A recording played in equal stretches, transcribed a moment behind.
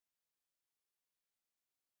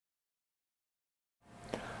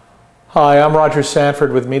Hi, I'm Roger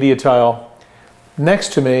Sanford with MediaTile.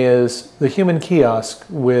 Next to me is the HumanKiosk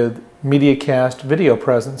with MediaCast video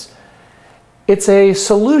presence. It's a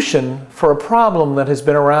solution for a problem that has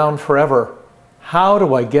been around forever. How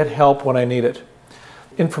do I get help when I need it?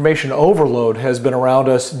 Information overload has been around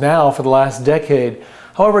us now for the last decade.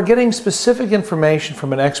 However, getting specific information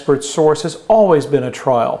from an expert source has always been a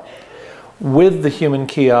trial. With the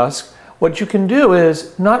HumanKiosk, what you can do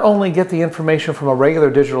is not only get the information from a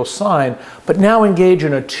regular digital sign, but now engage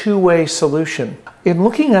in a two-way solution. In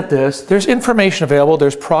looking at this, there's information available,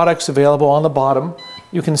 there's products available on the bottom.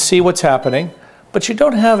 You can see what's happening, but you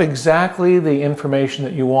don't have exactly the information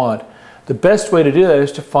that you want. The best way to do that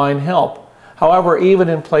is to find help. However, even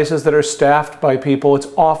in places that are staffed by people, it's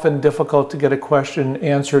often difficult to get a question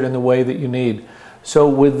answered in the way that you need. So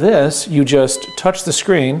with this, you just touch the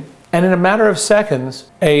screen, and in a matter of seconds,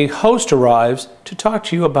 a host arrives to talk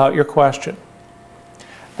to you about your question.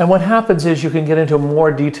 And what happens is you can get into a more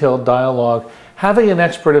detailed dialogue, having an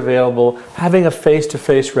expert available, having a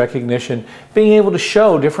face-to-face recognition, being able to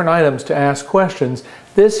show different items to ask questions.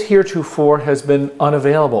 This heretofore has been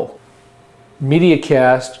unavailable.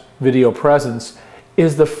 MediaCast video presence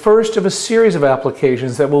is the first of a series of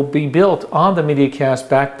applications that will be built on the MediaCast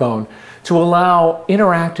backbone to allow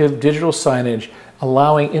interactive digital signage,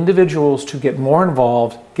 allowing individuals to get more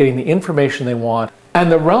involved, getting the information they want,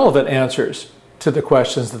 and the relevant answers to the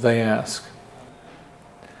questions that they ask.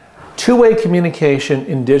 Two-way communication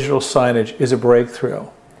in digital signage is a breakthrough.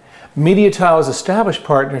 MediaTile has established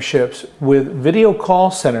partnerships with video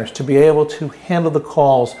call centers to be able to handle the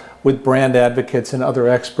calls with brand advocates and other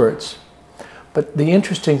experts. But the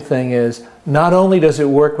interesting thing is, not only does it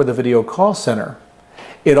work with a video call center,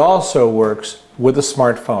 it also works with a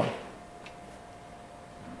smartphone.